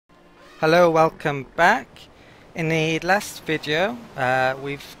Hello, welcome back. In the last video,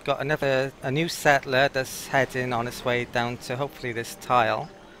 we've got a new settler that's heading on its way down to hopefully this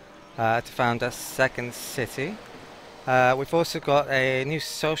tile to found a second city. We've also got a new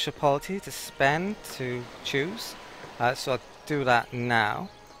social polity to choose, so I'll do that now.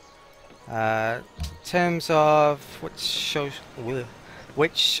 In terms of which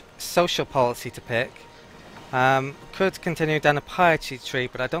social policy to pick, could continue down a piety tree,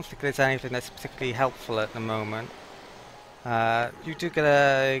 but I don't think there's anything that's particularly helpful at the moment. You do get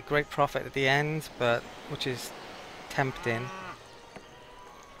a great profit at the end, which is tempting.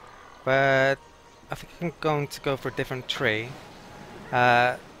 But I think I'm going to go for a different tree.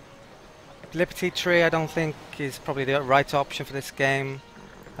 Liberty tree I don't think is probably the right option for this game.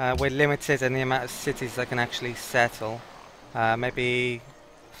 We're limited in the amount of cities I can actually settle. Maybe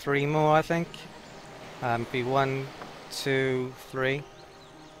 3 more, I think. Be 1, 2, 3.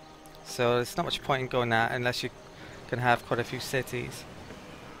 So there's not much point in going that unless you can have quite a few cities.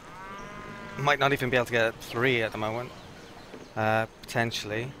 Might not even be able to get 3 at the moment,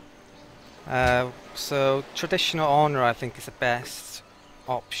 potentially. So traditional honor I think is the best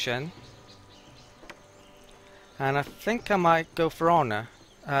option, and I think I might go for honor.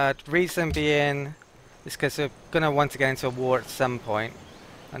 Reason being is because we're gonna want to get into a war at some point.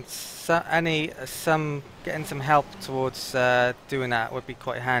 And getting some help towards doing that would be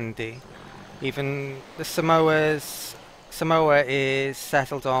quite handy. Even the Samoa is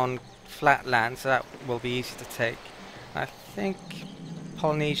settled on flat land, so that will be easy to take. I think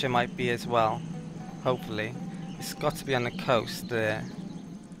Polynesia might be as well. Hopefully, it's got to be on the coast there.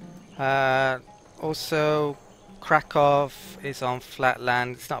 Also, Krakow is on flat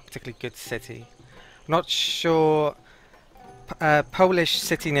land. It's not a particularly good city. I'm not sure. Polish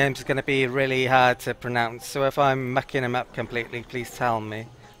city names are going to be really hard to pronounce, so if I'm mucking them up completely, please tell me,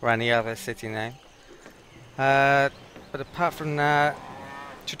 or any other city name. But apart from that,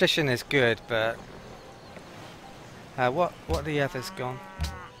 tradition is good, but what are the others gone?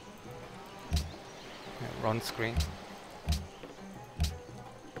 Yeah, we're on screen.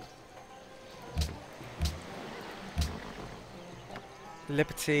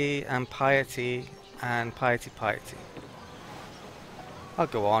 Liberty and piety and piety. I'll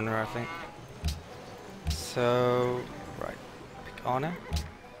go honor, I think. So, right, pick honor.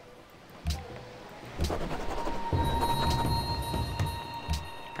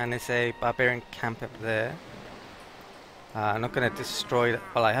 And there's a barbarian camp up there. I'm not going to destroy it.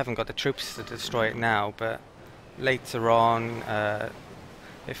 Well, I haven't got the troops to destroy it now, but later on,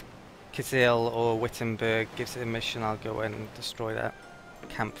 if Kizil or Wittenberg gives it a mission, I'll go in and destroy that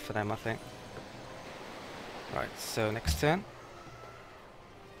camp for them, I think. Right, so next turn.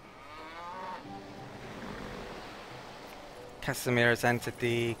 Casimir has entered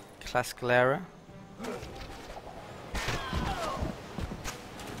the classical era.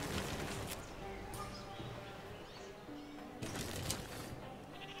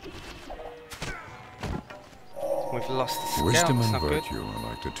 We've lost the scout. Wisdom and not virtue good. are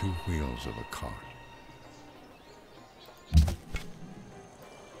like the 2 wheels of a cart.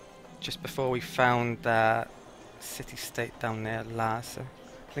 Just before we found that city-state down there, Lhasa.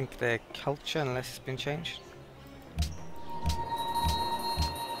 I think their culture, unless it's been changed.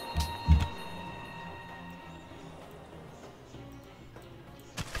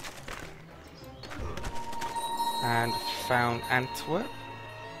 And found Antwerp,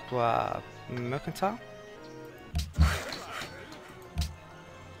 Mercantile.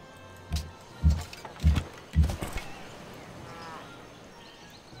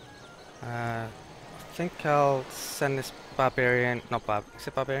 I think I'll send this barbarian, is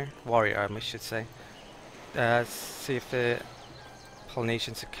it barbarian? Warrior, I should say. See if the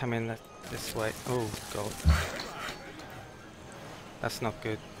Polynesians are coming this way. Oh god. That's not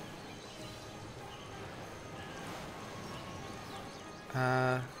good.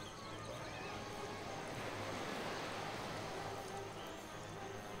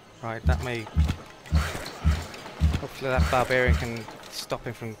 Right, that may... Hopefully that barbarian can stop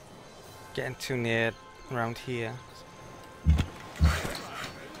him from getting too near around here.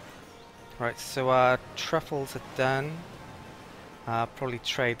 Right, so our truffles are done. I'll probably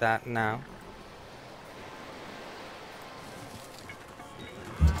trade that now.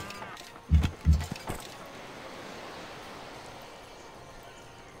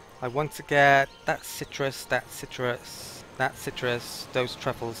 I want to get that citrus, those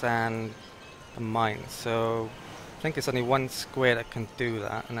truffles, and a mine. So I think there's only one square that can do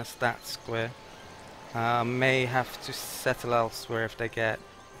that, and that's that square. May have to settle elsewhere if they get...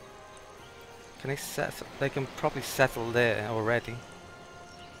 Can they settle? They can probably settle there already.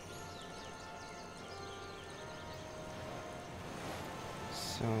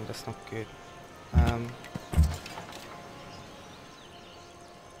 So that's not good.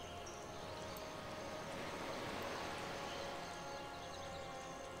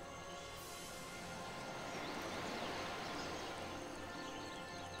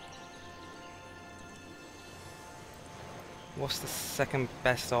 What's the second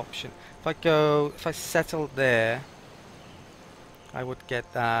best option? If I settle there, I would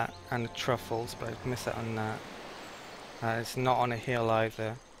get that and the truffles, but I'd miss out on that. It's not on a hill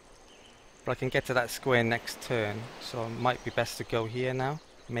either. But I can get to that square next turn, so it might be best to go here now,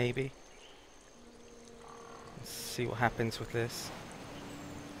 maybe. Let's see what happens with this.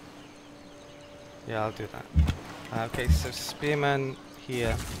 Yeah, I'll do that. Okay, so Spearman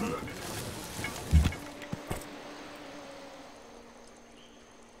here.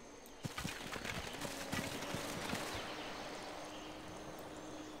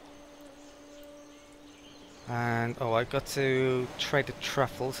 And oh, I got to trade the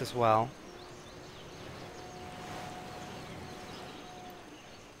truffles as well.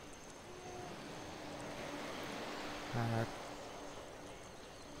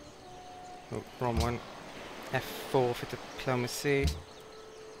 Oh, wrong one. F4 for diplomacy.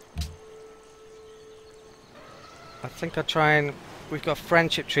 I think I'll try and... We've got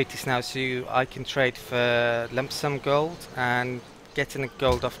friendship treaties now, so I can trade for lump sum gold, and getting the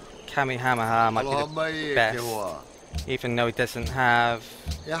gold off Kamehameha might be the best, even though he doesn't have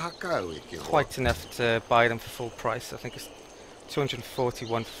quite enough to buy them for full price. I think it's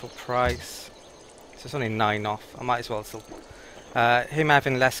 241 for full price, so it's only 9 off. I might as well still... him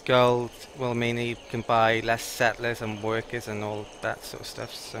having less gold will mean he can buy less settlers and workers and all that sort of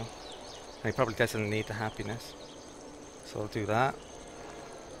stuff, so... And he probably doesn't need the happiness. So I'll do that.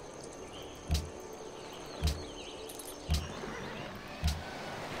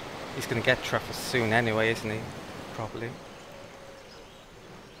 He's going to get Truffles soon anyway, isn't he? Probably.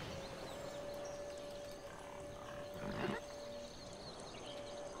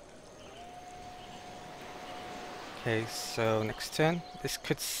 Okay, so next turn. This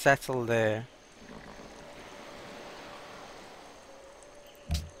could settle there.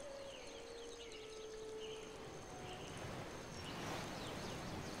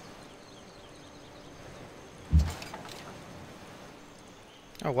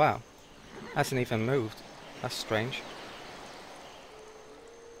 Oh wow, hasn't even moved. That's strange.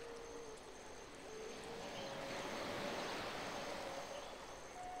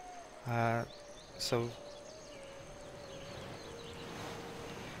 So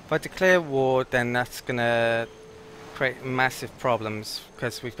if I declare war, then that's gonna create massive problems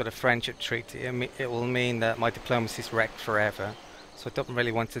because we've got a friendship treaty. It will mean that my diplomacy's wrecked forever. So I don't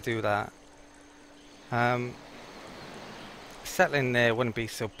really want to do that. Settling there wouldn't be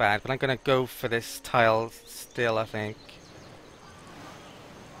so bad, but I'm going to go for this tile still, I think.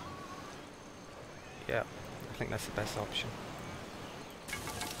 Yeah, I think that's the best option.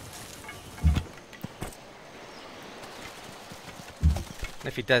 And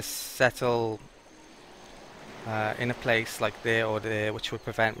if he does settle in a place like there or there, which would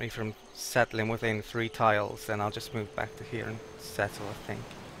prevent me from settling within 3 tiles, then I'll just move back to here and settle, I think.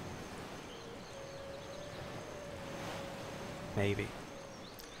 Maybe.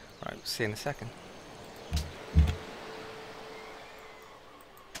 Right, we'll see in a second.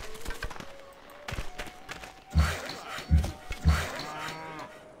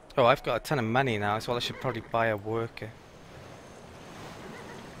 Oh, I've got a ton of money now as well. I should probably buy a worker.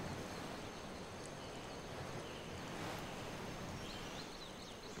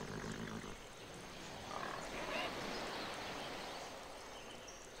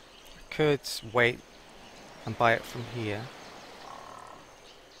 I could wait and buy it from here.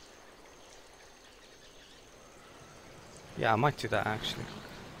 Yeah, I might do that actually.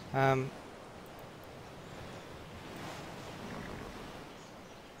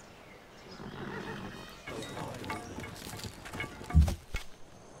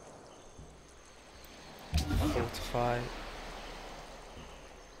 Fortify.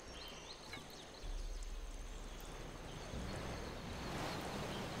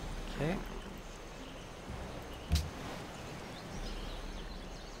 Okay.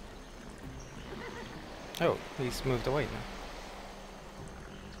 Oh, he's moved away now.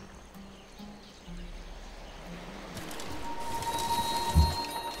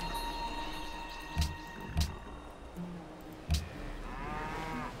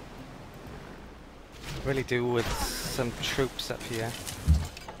 Really do with some troops up here.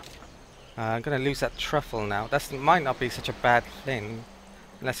 I'm gonna lose that truffle now. That might not be such a bad thing,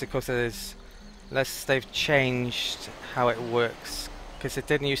 unless of course unless they've changed how it works. Because it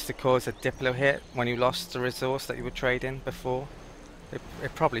didn't used to cause a Diplo hit when you lost the resource that you were trading before.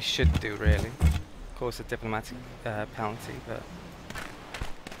 It probably should do, really. Of course, a diplomatic penalty, but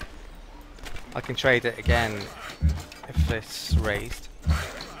I can trade it again if it's raised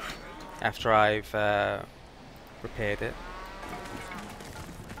after I've repaired it.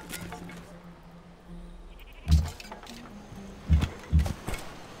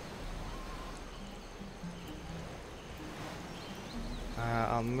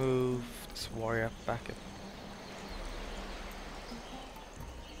 I'll move this warrior back up.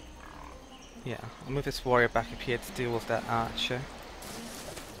 Yeah, I'll move this warrior back up here to deal with that archer.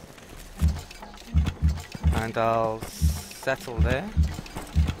 And I'll settle there.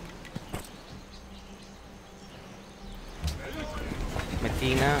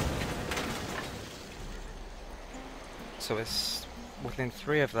 Medina. So it's within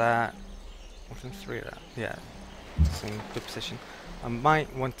 3 of that. Within 3 of that, yeah. It's in good position. I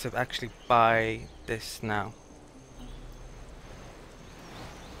might want to actually buy this now.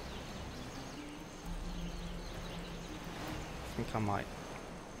 I think I might.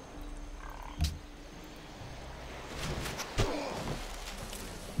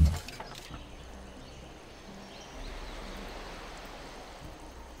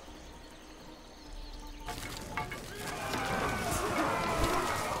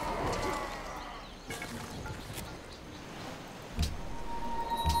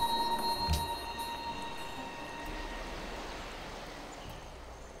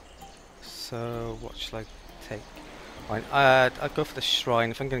 So what should I take? Right, I'll go for the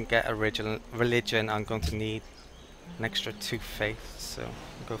shrine. If I'm going to get a religion, I'm going to need an extra 2 faith, so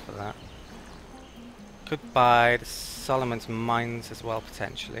I'll go for that. Could buy the Solomon's Mines as well,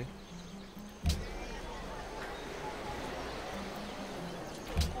 potentially.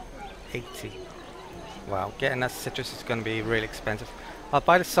 $80. Wow, getting that citrus is going to be really expensive. I'll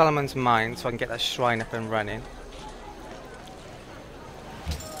buy the Solomon's Mines so I can get that shrine up and running.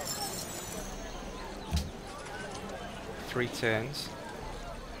 Three turns.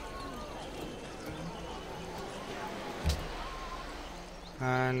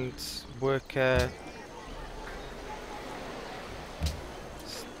 And worker.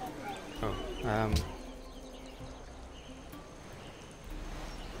 Oh,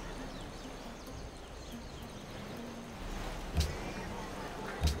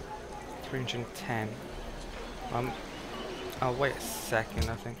 310. I'll wait a second,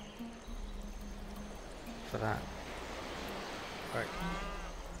 I think, for that. Right.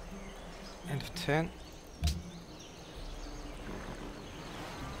 End of turn.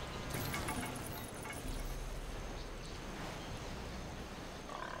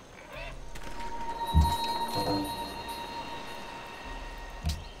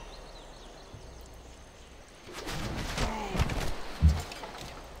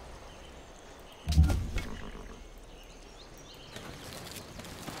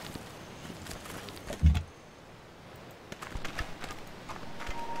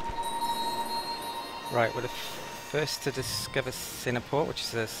 Right, we're the first to discover Singapore, which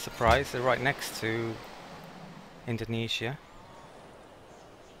is a surprise. They're right next to Indonesia.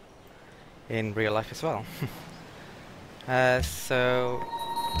 In real life as well. So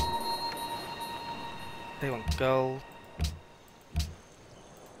they want gold.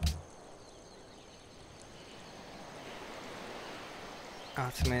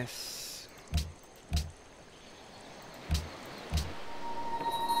 Artemis.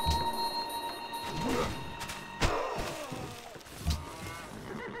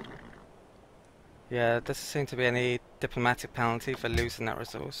 Yeah, there doesn't seem to be any diplomatic penalty for losing that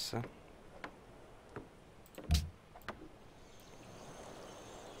resource. So.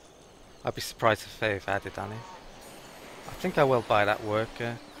 I'd be surprised if they've added any. I think I will buy that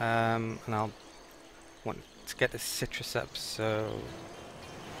worker, and I'll want to get this citrus up, so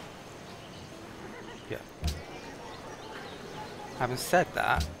yeah. Having said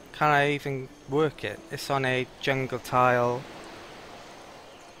that, can I even work it? It's on a jungle tile,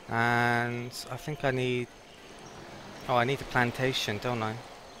 and I think I need, oh, I need a plantation, don't I?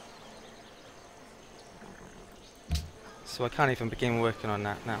 So I can't even begin working on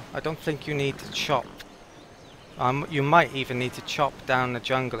that now. I don't think you need to chop. You might even need to chop down the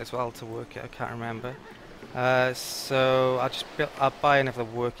jungle as well to work it. I can't remember. So I'll buy another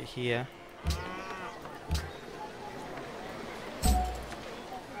worker here.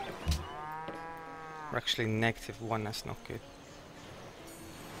 We're actually -1. That's not good.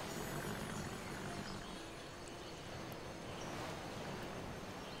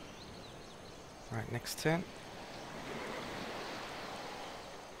 Right, next turn.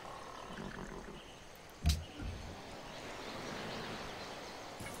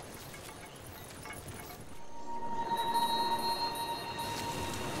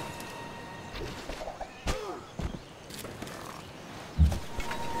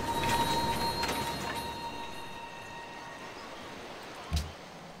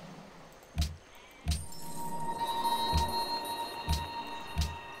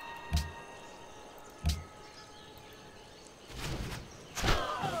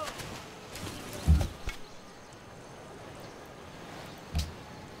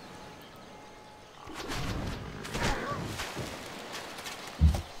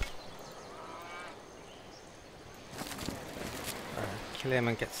 kill him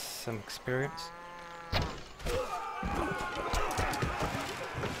and get some experience.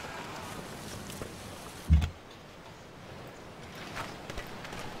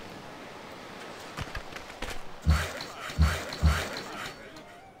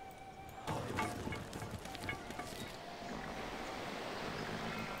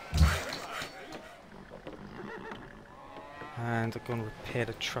 And I'm going to repair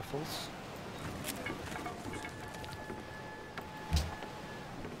the truffles.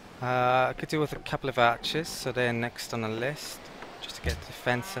 I could do with a couple of archers, so they're next on the list, just to get the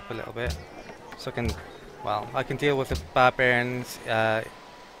defense up a little bit. So I can, well, I can deal with the barbarians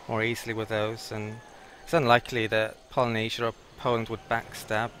more easily with those, and it's unlikely that Polynesia or Poland would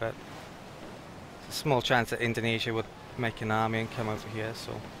backstab, but there's a small chance that Indonesia would make an army and come over here,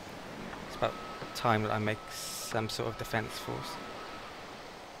 so it's about time that I make some sort of defense force.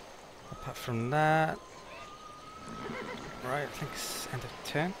 Apart from that, right, I think it's end of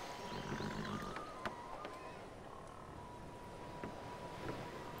turn.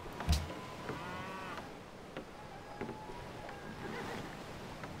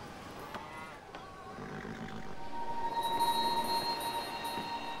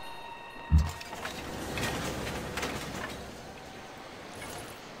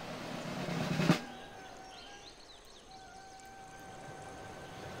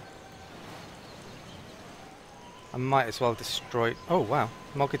 I might as well destroy... Oh wow,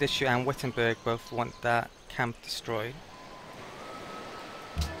 Mogadishu and Wittenberg both want that camp destroyed.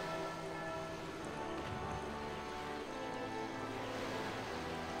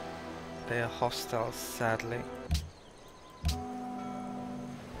 They are hostile, sadly.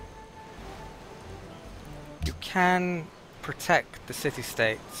 You can protect the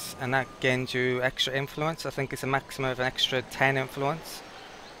city-states, and that gains you extra influence. I think it's a maximum of an extra 10 influence.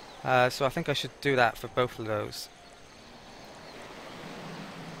 So I think I should do that for both of those.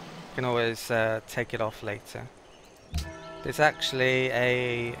 You can always take it off later. There's actually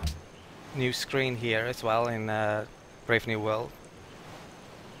a new screen here as well in Brave New World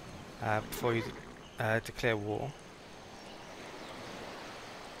before you declare war.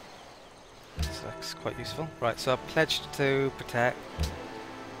 So that's quite useful. Right, so I've pledged to protect.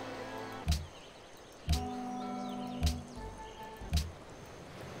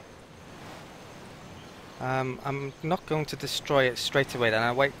 I'm not going to destroy it straight away then.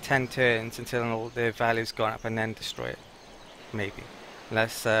 I'll wait 10 turns until all the value's gone up and then destroy it. Maybe.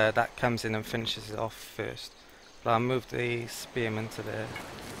 Unless that comes in and finishes it off first. But I'll move the spearmen to there.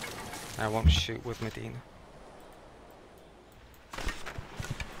 I won't shoot with Medina.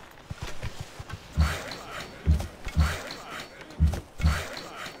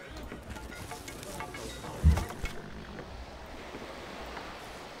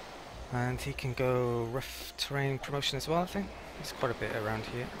 And he can go rough terrain promotion as well, I think. There's quite a bit around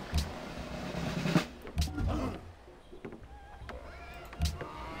here.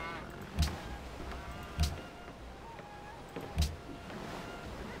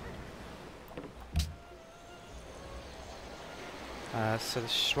 So the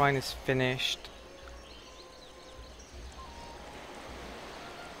shrine is finished.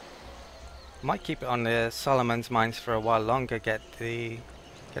 Might keep it on the Solomon's mines for a while longer, get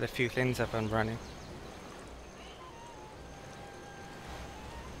a few things up and running.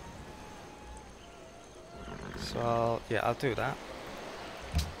 So I'll do that.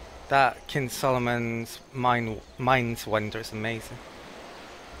 That King Solomon's mines wonder is amazing.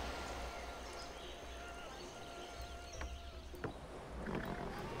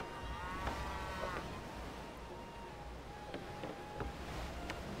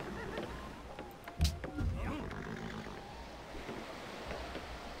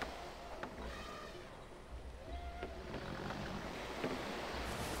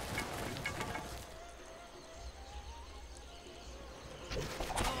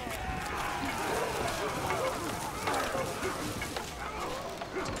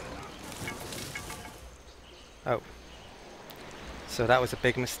 Oh. So that was a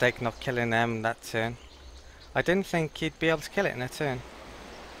big mistake not killing them that turn. I didn't think he'd be able to kill it in a turn.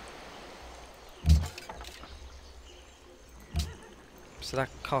 So that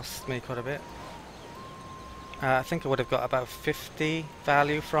cost me quite a bit. I think I would have got about 50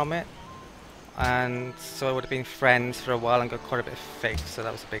 value from it. And so I would have been friends for a while and got quite a bit of faith, so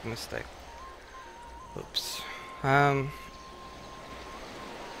that was a big mistake. Oops.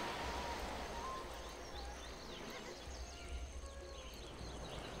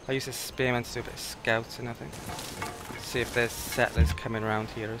 I use a spearman to do a bit of scouting, I think. See if there's settlers coming around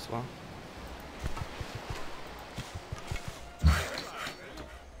here as well.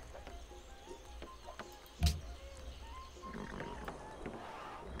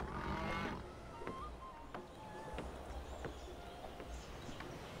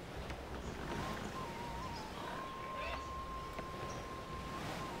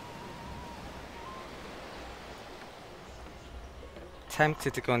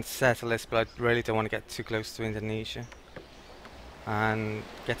 tempted to go and settle this, but I really don't want to get too close to Indonesia. And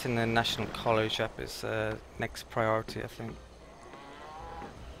getting the National College up is next priority, I think.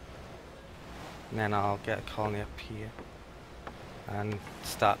 And then I'll get a colony up here and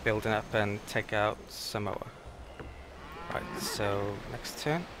start building up and take out Samoa. Right, so next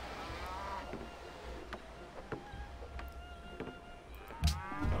turn.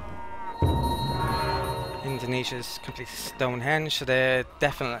 Indonesia's completely Stonehenge, so they're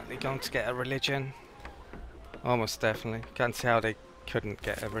definitely going to get a religion. Almost definitely. Can't see how they couldn't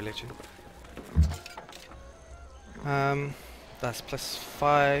get a religion. That's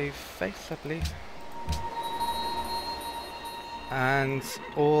 +5 faith, I believe. And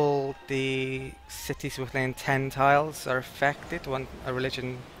all the cities within 10 tiles are affected. One a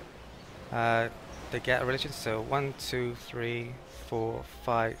religion, they get a religion. So 1, 2, 3, 4,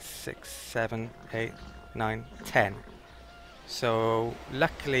 5, 6, 7, 8, 9, 10. So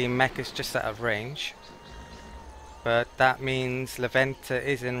luckily Mecca's just out of range, but that means Leventa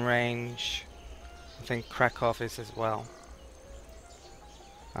is in range. I think Krakow is as well,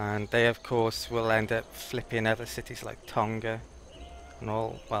 and they of course will end up flipping other cities like Tonga and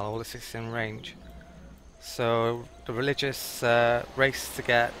all the cities in range. So the religious race to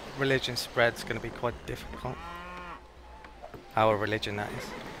get religion spread is going to be quite difficult. Our religion, that is.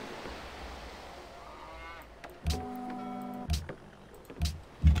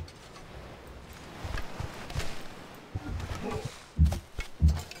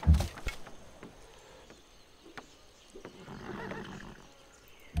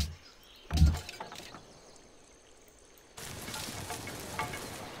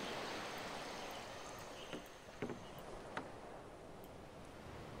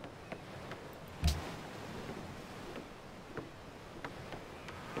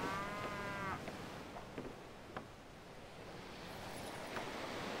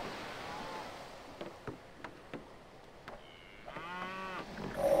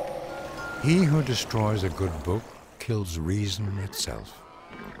 He who destroys a good book kills reason itself.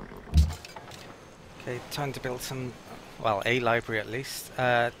 Okay, time to build some, well, a library at least.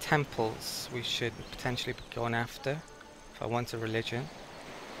 Temples we should potentially be going after if I want a religion.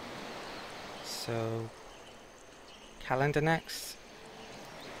 So, calendar next.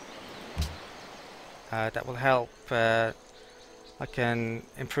 That will help. I can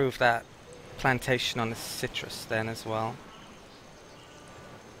improve that plantation on the citrus then as well.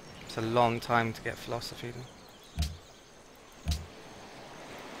 It's a long time to get philosophy though.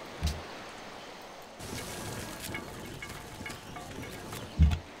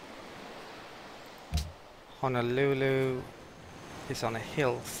 Honolulu is on a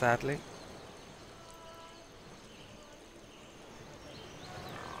hill, sadly.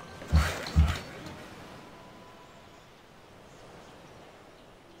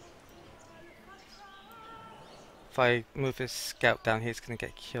 If I move this scout down here, it's going to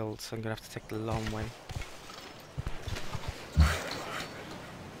get killed, so I'm going to have to take the long way.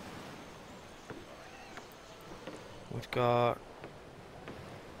 We've got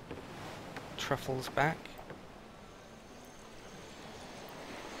Truffles back.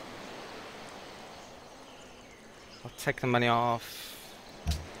 I'll take the money off.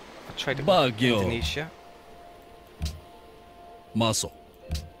 I'll trade it with Indonesia. Muscle.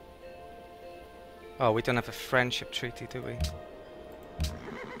 Oh, we don't have a friendship treaty, do we?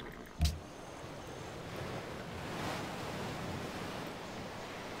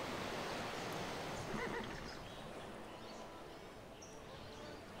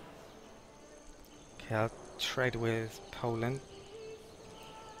 Okay, I'll trade with Poland.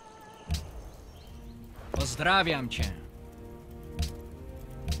 Pozdrawiam cię.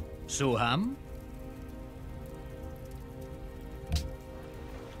 Słucham?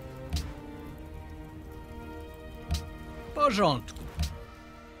 W porządku.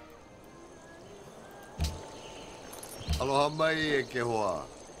 Aloha mai e ke hoa.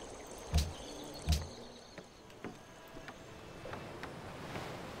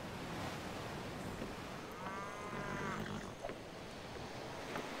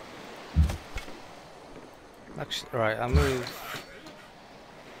 Actually, right, I'll move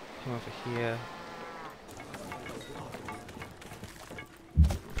him over here.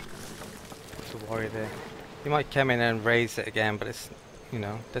 Put a warrior there. You might come in and raise it again, but it's, you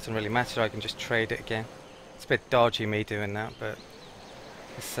know, doesn't really matter. I can just trade it again. It's a bit dodgy me doing that, but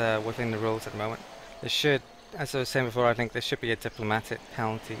it's within the rules at the moment. There should, as I was saying before, I think there should be a diplomatic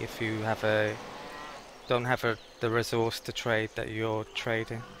penalty if you have don't have the resource to trade that you're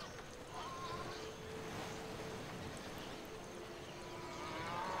trading.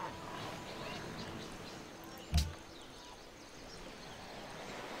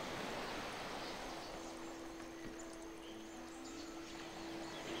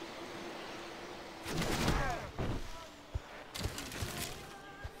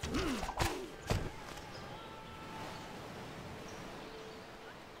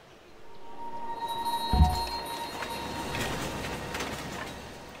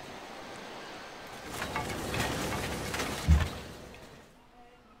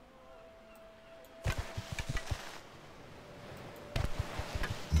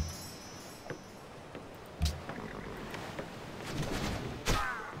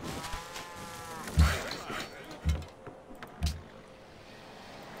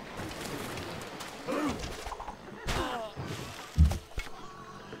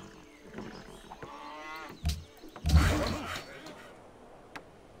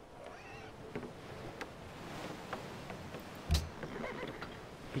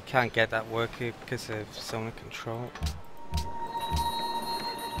 You can't get that working because of zone control.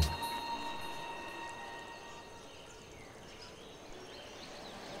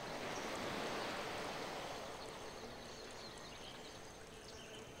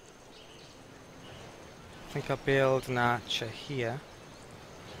 I think I'll build an archer here.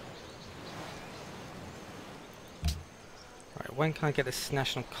 Right, when can I get this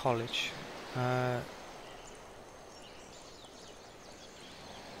National College?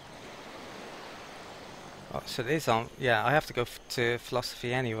 Oh, so it is on. Yeah, I have to go to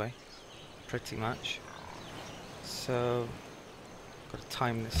philosophy anyway, pretty much. So, got to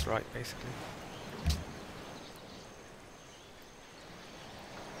time this right, basically.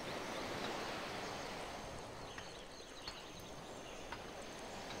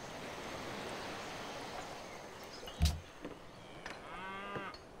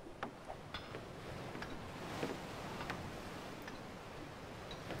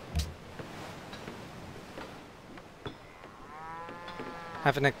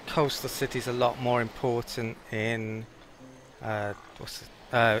 Having a coastal city is a lot more important in Brave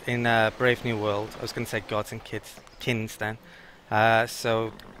New World. I was going to say Gods and Kins then.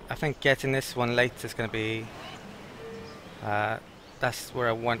 So I think getting this one later is going to be that's where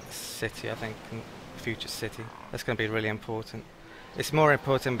I want the city. I think future city. That's going to be really important. It's more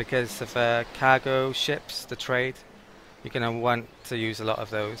important because of cargo ships, the trade. You're going to want to use a lot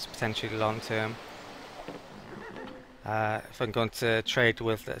of those potentially long term. If I'm going to trade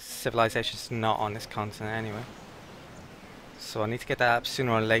with civilizations not on this continent anyway. So I need to get that up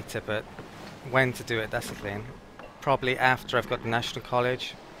sooner or later, but when to do it, that's the thing. Probably after I've got the National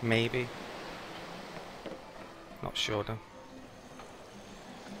College, maybe. Not sure though.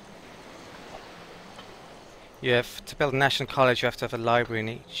 You have to build a National College, you have to have a library in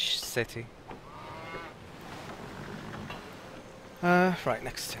each city. Right,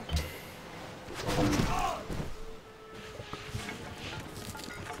 next turn.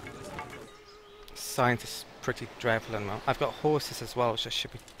 Scientists pretty dreadful and well. I've got horses as well, which I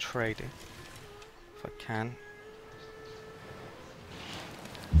should be trading if I can.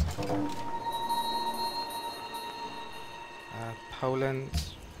 Poland.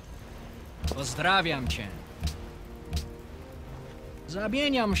 Pozdrawiam cię.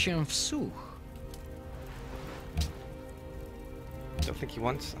 Zamieniam się w słuch. Don't think he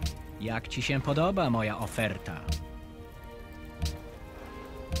wants them. Jak ci się podoba moja oferta?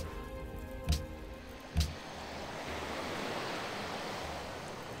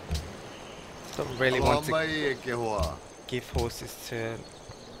 Don't really want to give horses to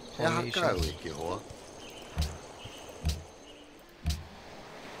Polynesians.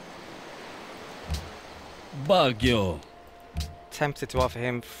 Bagyo. Tempted to offer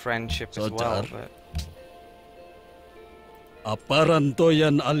him friendship as well, but Aparan to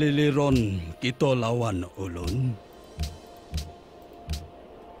yan aliliron kito lawan ulun.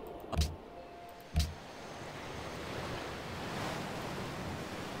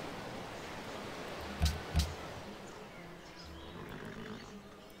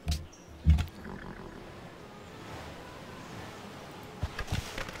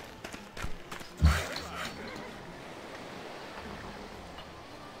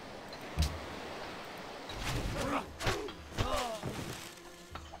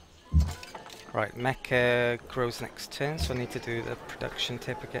 right, mecha grows next turn, so I need to do the production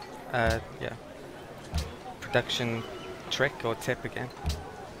tip again. Yeah, production trick or tip again.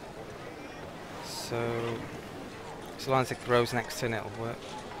 So, as long as it grows next turn, it'll work.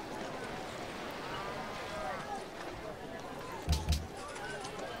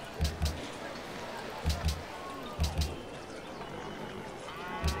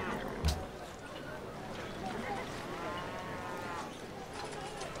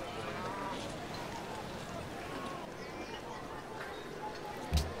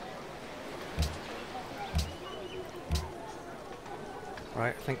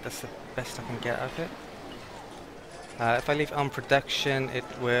 Right, I think that's the best I can get out of it. If I leave it on production, it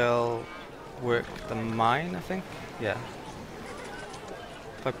will work the mine, I think. Yeah.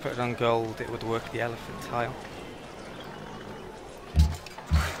 If I put it on gold, it would work the elephant tile.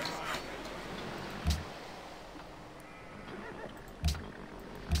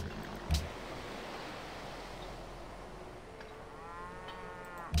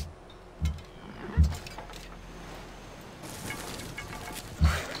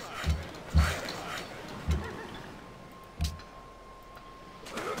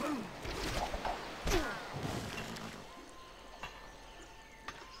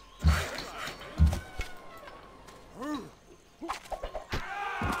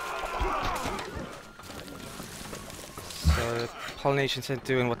 Polynesians are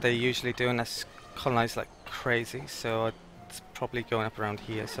doing what they usually do, and that's colonize like crazy, so it's probably going up around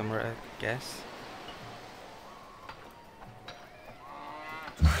here somewhere, I guess.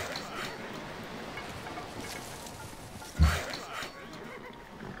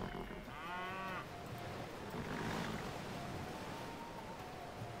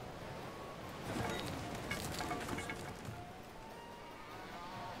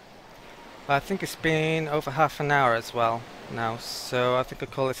 I think it's been over half an hour as well now, so I think I'll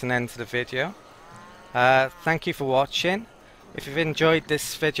call this an end to the video. Thank you for watching. If you've enjoyed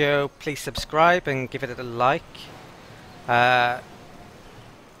this video, please subscribe and give it a like.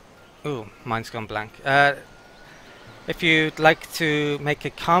 Ooh, mine's gone blank. If you'd like to make a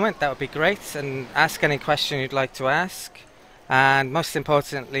comment, that would be great, and ask any question you'd like to ask. And most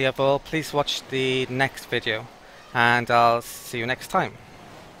importantly of all, please watch the next video, and I'll see you next time.